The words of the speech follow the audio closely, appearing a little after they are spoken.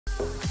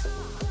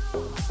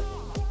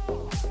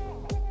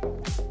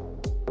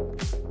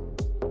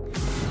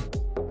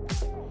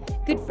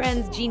Good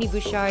friends Genie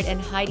Bouchard and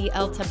Heidi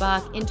El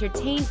Tabakh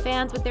entertain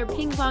fans with their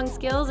ping pong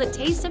skills at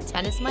Taste of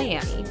Tennis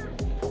Miami.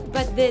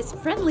 But this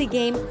friendly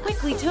game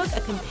quickly took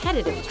a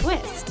competitive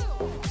twist.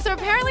 So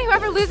apparently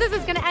whoever loses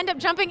is going to end up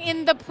jumping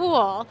in the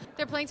pool.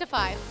 They're playing to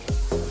 5.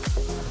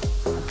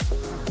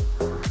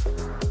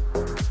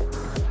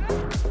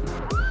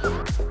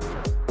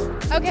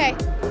 Okay.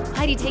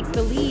 Heidi takes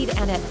the lead,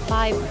 and at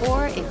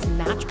 5-4, it's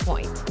match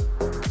point.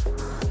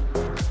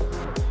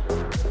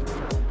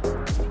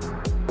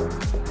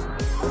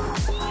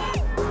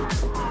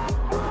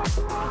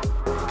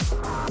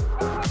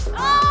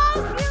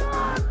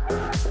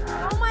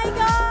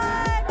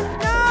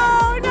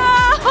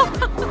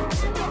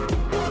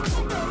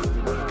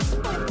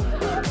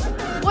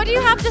 What do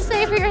you have to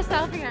say for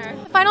yourself here?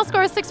 Final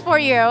score is 6 for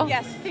you.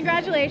 Yes.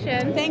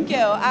 Congratulations. Thank you.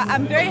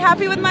 I'm very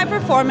happy with my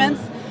performance.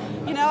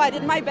 You know, I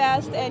did my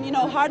best, and you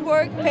know, hard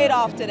work paid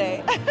off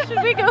today.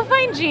 Should we go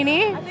find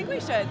Genie? I think we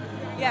should.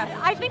 Yes.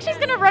 I think she's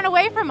gonna run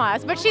away from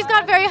us, but she's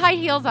got very high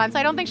heels on, so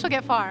I don't think she'll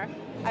get far.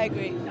 I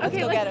agree. Let's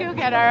Okay, go let's get her. go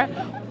get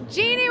her.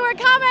 Genie, we're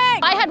coming!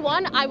 If I had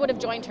won, I would have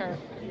joined her.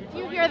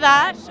 You hear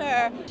that?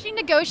 Sure. Did she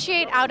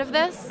negotiate out of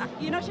this?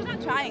 You know, she's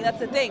not trying. That's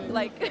the thing.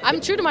 Like,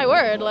 I'm true to my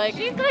word. Like,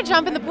 She's gonna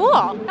jump in the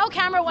pool. no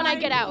camera when I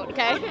get out,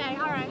 okay? Okay,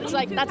 all right. It's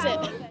like, that's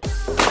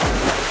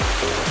it.